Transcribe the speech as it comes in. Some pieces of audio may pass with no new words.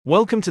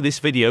Welcome to this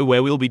video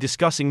where we'll be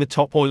discussing the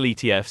top oil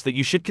ETFs that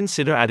you should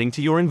consider adding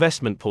to your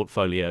investment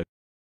portfolio.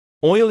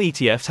 Oil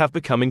ETFs have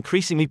become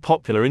increasingly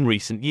popular in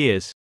recent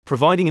years,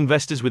 providing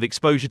investors with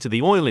exposure to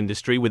the oil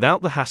industry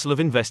without the hassle of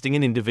investing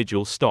in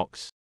individual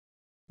stocks.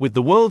 With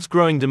the world's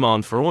growing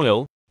demand for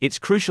oil, it's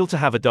crucial to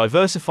have a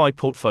diversified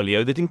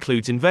portfolio that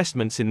includes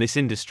investments in this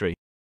industry.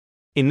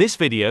 In this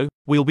video,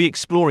 we'll be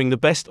exploring the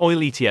best oil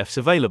ETFs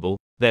available,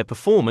 their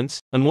performance,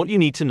 and what you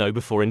need to know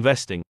before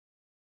investing.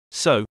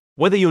 So,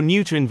 whether you're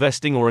new to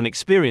investing or an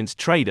experienced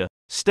trader,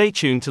 stay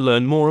tuned to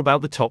learn more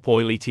about the top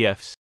oil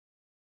ETFs.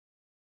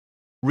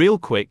 Real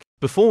quick,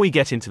 before we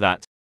get into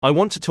that, I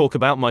want to talk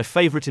about my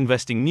favorite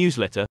investing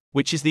newsletter,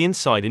 which is the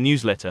Insider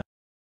newsletter.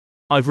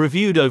 I've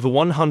reviewed over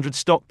 100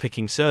 stock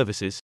picking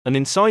services, and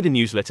Insider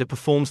newsletter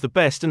performs the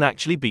best and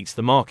actually beats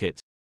the market.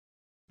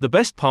 The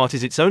best part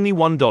is it's only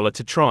 $1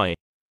 to try.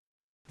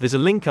 There's a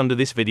link under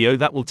this video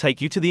that will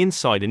take you to the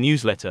Insider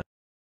newsletter.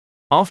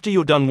 After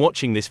you're done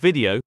watching this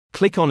video,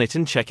 click on it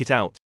and check it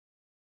out.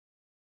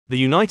 The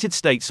United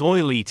States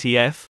Oil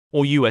ETF,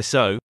 or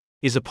USO,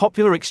 is a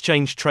popular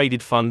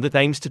exchange-traded fund that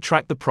aims to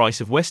track the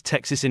price of West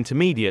Texas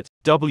Intermediate,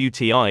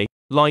 WTI,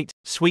 light,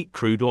 sweet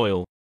crude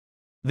oil.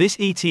 This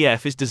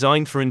ETF is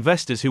designed for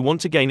investors who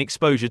want to gain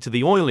exposure to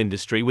the oil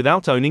industry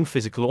without owning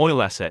physical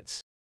oil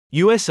assets.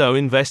 USO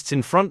invests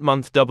in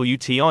front-month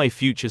WTI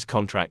futures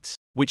contracts,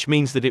 which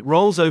means that it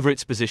rolls over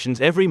its positions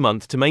every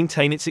month to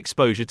maintain its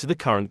exposure to the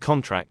current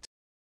contract.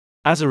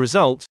 As a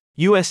result,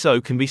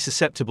 USO can be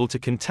susceptible to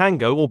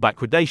contango or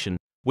backwardation,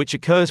 which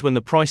occurs when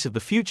the price of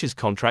the futures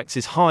contracts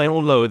is higher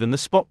or lower than the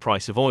spot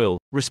price of oil,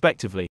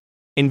 respectively.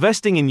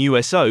 Investing in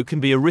USO can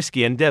be a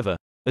risky endeavor,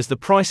 as the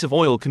price of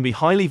oil can be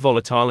highly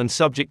volatile and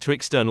subject to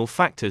external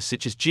factors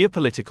such as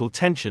geopolitical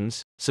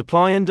tensions,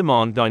 supply and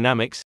demand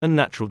dynamics, and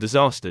natural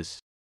disasters.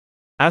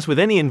 As with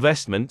any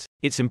investment,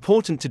 it's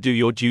important to do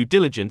your due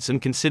diligence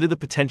and consider the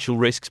potential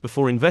risks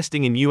before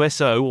investing in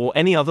USO or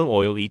any other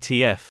oil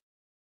ETF.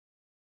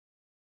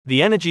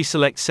 The Energy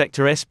Select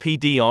Sector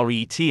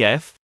SPDR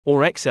ETF,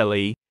 or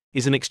XLE,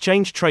 is an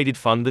exchange-traded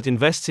fund that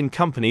invests in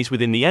companies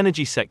within the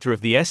energy sector of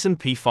the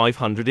S&P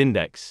 500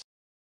 index.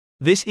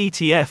 This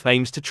ETF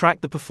aims to track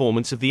the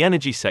performance of the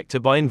energy sector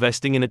by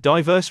investing in a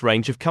diverse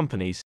range of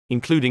companies,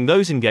 including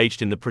those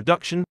engaged in the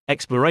production,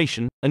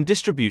 exploration, and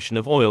distribution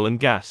of oil and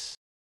gas.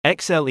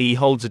 XLE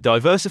holds a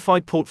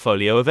diversified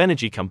portfolio of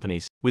energy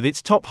companies, with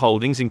its top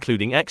holdings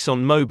including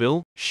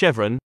ExxonMobil,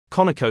 Chevron,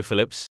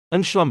 ConocoPhillips,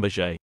 and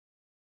Schlumberger.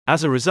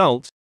 As a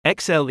result,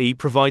 XLE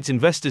provides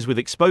investors with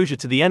exposure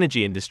to the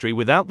energy industry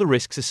without the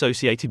risks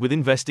associated with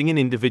investing in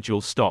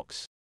individual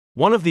stocks.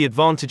 One of the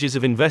advantages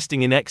of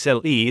investing in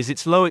XLE is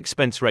its low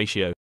expense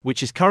ratio,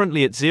 which is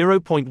currently at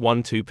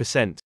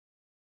 0.12%.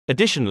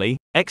 Additionally,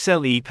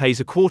 XLE pays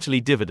a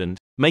quarterly dividend,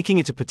 making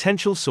it a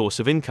potential source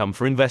of income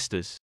for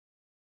investors.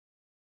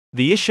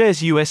 The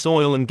iShares U.S.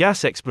 Oil and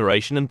Gas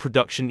Exploration and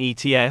Production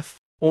ETF,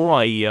 or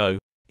IEO,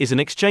 is an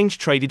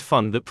exchange-traded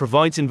fund that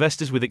provides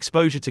investors with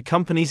exposure to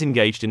companies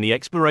engaged in the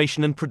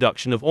exploration and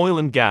production of oil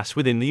and gas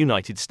within the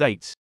United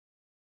States.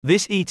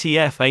 This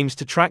ETF aims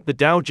to track the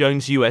Dow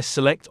Jones U.S.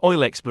 Select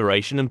Oil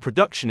Exploration and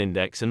Production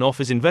Index and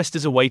offers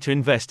investors a way to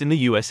invest in the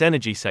U.S.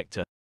 energy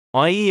sector.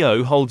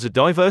 IEO holds a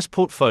diverse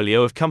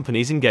portfolio of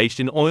companies engaged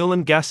in oil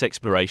and gas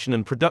exploration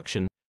and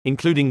production,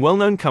 including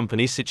well-known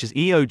companies such as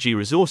EOG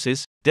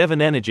Resources,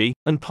 Devon Energy,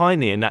 and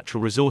Pioneer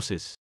Natural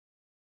Resources.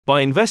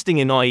 By investing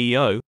in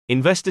IEO,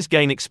 investors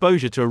gain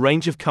exposure to a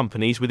range of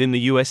companies within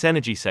the U.S.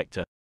 energy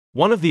sector.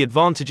 One of the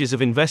advantages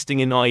of investing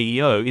in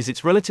IEO is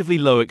its relatively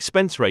low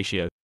expense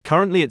ratio,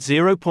 currently at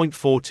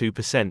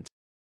 0.42%.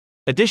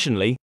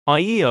 Additionally,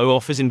 IEO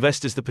offers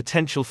investors the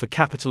potential for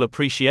capital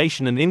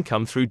appreciation and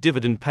income through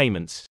dividend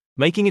payments,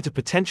 making it a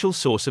potential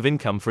source of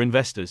income for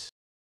investors.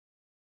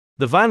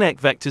 The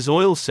VanEck Vectors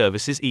Oil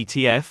Services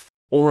ETF,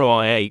 or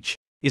OIH,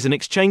 is an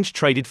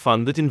exchange-traded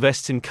fund that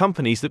invests in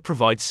companies that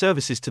provide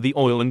services to the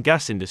oil and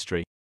gas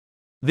industry.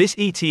 This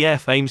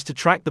ETF aims to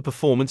track the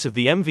performance of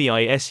the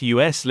MVIS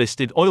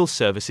US-listed Oil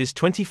Services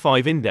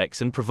 25 Index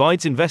and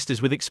provides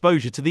investors with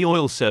exposure to the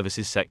oil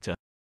services sector.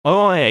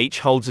 OIH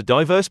holds a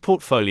diverse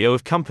portfolio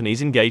of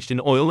companies engaged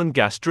in oil and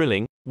gas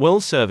drilling, well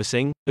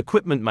servicing,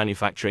 equipment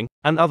manufacturing,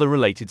 and other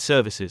related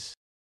services.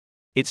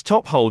 Its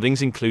top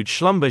holdings include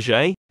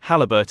Schlumberger,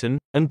 Halliburton,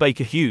 and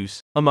Baker Hughes,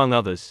 among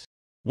others.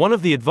 One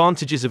of the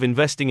advantages of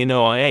investing in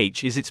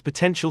OIH is its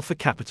potential for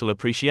capital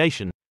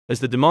appreciation, as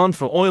the demand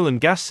for oil and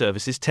gas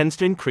services tends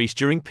to increase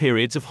during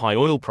periods of high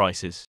oil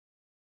prices.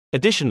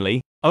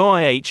 Additionally,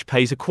 OIH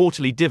pays a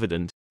quarterly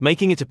dividend,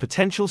 making it a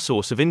potential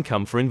source of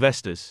income for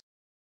investors.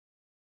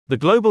 The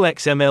Global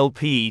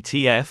XMLP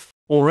ETF,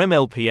 or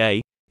MLPA,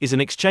 is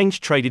an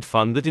exchange-traded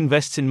fund that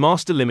invests in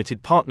master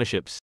limited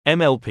partnerships,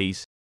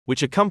 MLPs,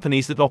 which are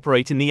companies that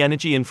operate in the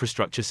energy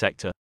infrastructure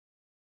sector.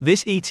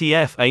 This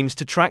ETF aims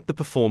to track the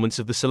performance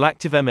of the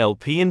Selective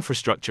MLP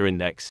Infrastructure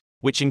Index,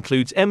 which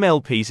includes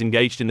MLPs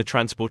engaged in the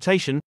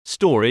transportation,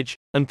 storage,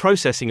 and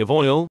processing of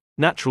oil,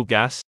 natural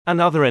gas,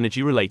 and other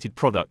energy-related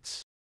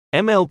products.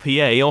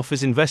 MLPA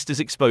offers investors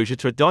exposure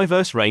to a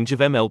diverse range of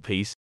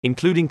MLPs,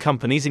 including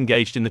companies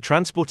engaged in the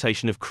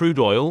transportation of crude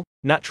oil,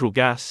 natural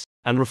gas,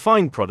 and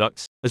refined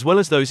products, as well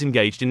as those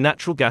engaged in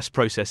natural gas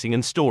processing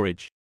and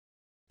storage.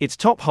 Its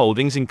top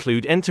holdings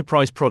include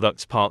Enterprise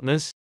Products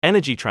Partners,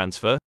 Energy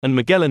Transfer, and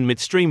Magellan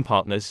Midstream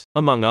Partners,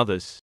 among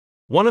others.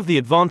 One of the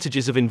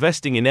advantages of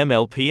investing in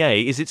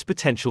MLPA is its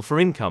potential for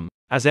income,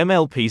 as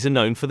MLPs are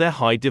known for their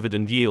high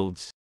dividend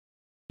yields.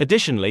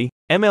 Additionally,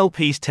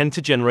 MLPs tend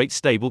to generate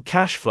stable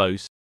cash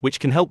flows, which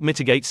can help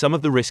mitigate some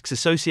of the risks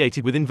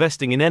associated with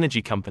investing in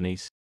energy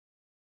companies.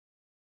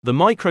 The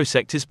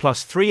Microsectors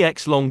Plus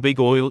 3x Long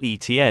Big Oil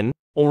ETN,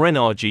 or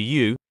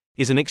NRGU,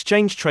 is an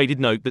exchange-traded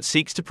note that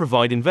seeks to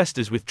provide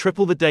investors with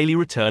triple the daily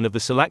return of the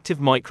selective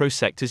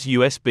Microsectors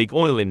US Big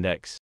Oil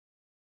Index.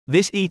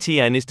 This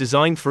ETN is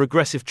designed for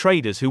aggressive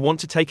traders who want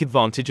to take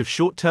advantage of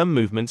short-term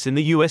movements in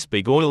the US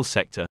big oil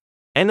sector.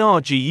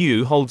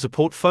 NRGU holds a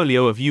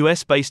portfolio of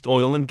US-based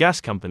oil and gas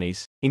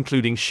companies,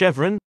 including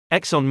Chevron,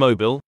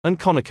 ExxonMobil, and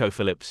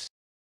ConocoPhillips.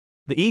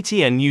 The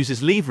ETN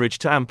uses leverage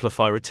to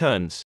amplify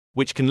returns,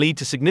 which can lead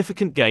to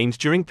significant gains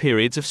during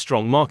periods of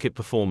strong market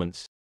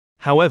performance.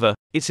 However,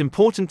 it's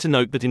important to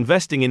note that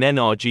investing in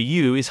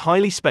NRGU is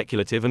highly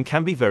speculative and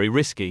can be very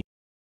risky.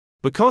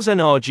 Because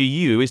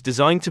NRGU is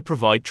designed to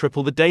provide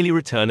triple the daily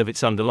return of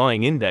its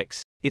underlying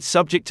index, it's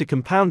subject to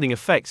compounding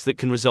effects that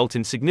can result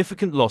in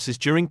significant losses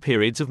during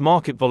periods of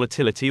market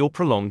volatility or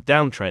prolonged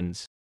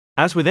downtrends.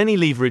 As with any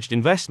leveraged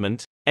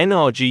investment,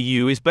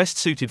 NRGU is best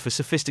suited for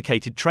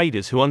sophisticated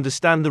traders who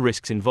understand the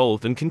risks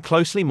involved and can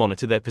closely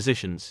monitor their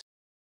positions.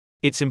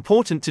 It's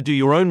important to do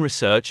your own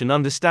research and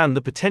understand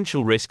the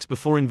potential risks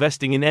before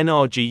investing in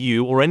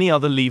NRGU or any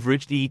other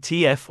leveraged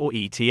ETF or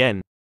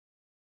ETN.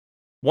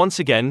 Once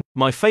again,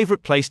 my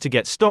favorite place to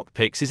get stock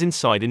picks is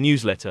inside a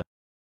newsletter.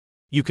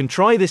 You can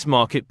try this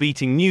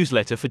market-beating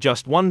newsletter for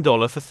just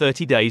 $1 for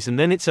 30 days and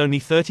then it's only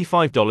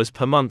 $35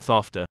 per month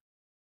after.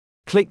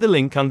 Click the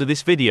link under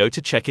this video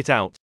to check it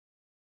out.